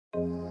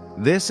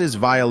This is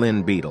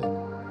violin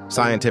beetle,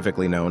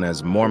 scientifically known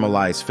as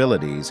Mormolais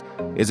phyllides,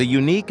 is a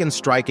unique and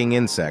striking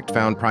insect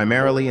found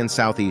primarily in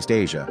Southeast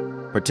Asia,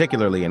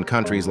 particularly in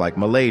countries like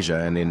Malaysia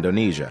and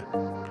Indonesia.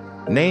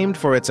 Named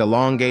for its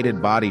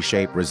elongated body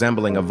shape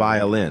resembling a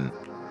violin,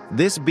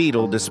 this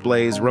beetle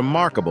displays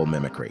remarkable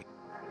mimicry,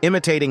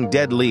 imitating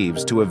dead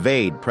leaves to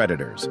evade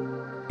predators.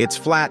 Its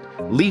flat,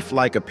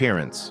 leaf-like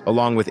appearance,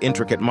 along with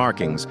intricate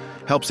markings,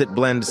 helps it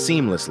blend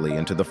seamlessly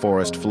into the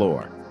forest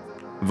floor.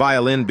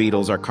 Violin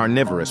beetles are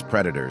carnivorous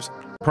predators,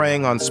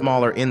 preying on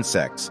smaller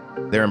insects.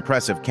 Their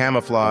impressive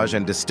camouflage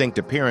and distinct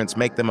appearance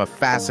make them a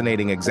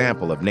fascinating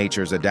example of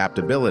nature's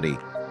adaptability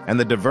and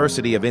the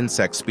diversity of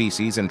insect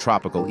species in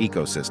tropical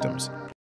ecosystems.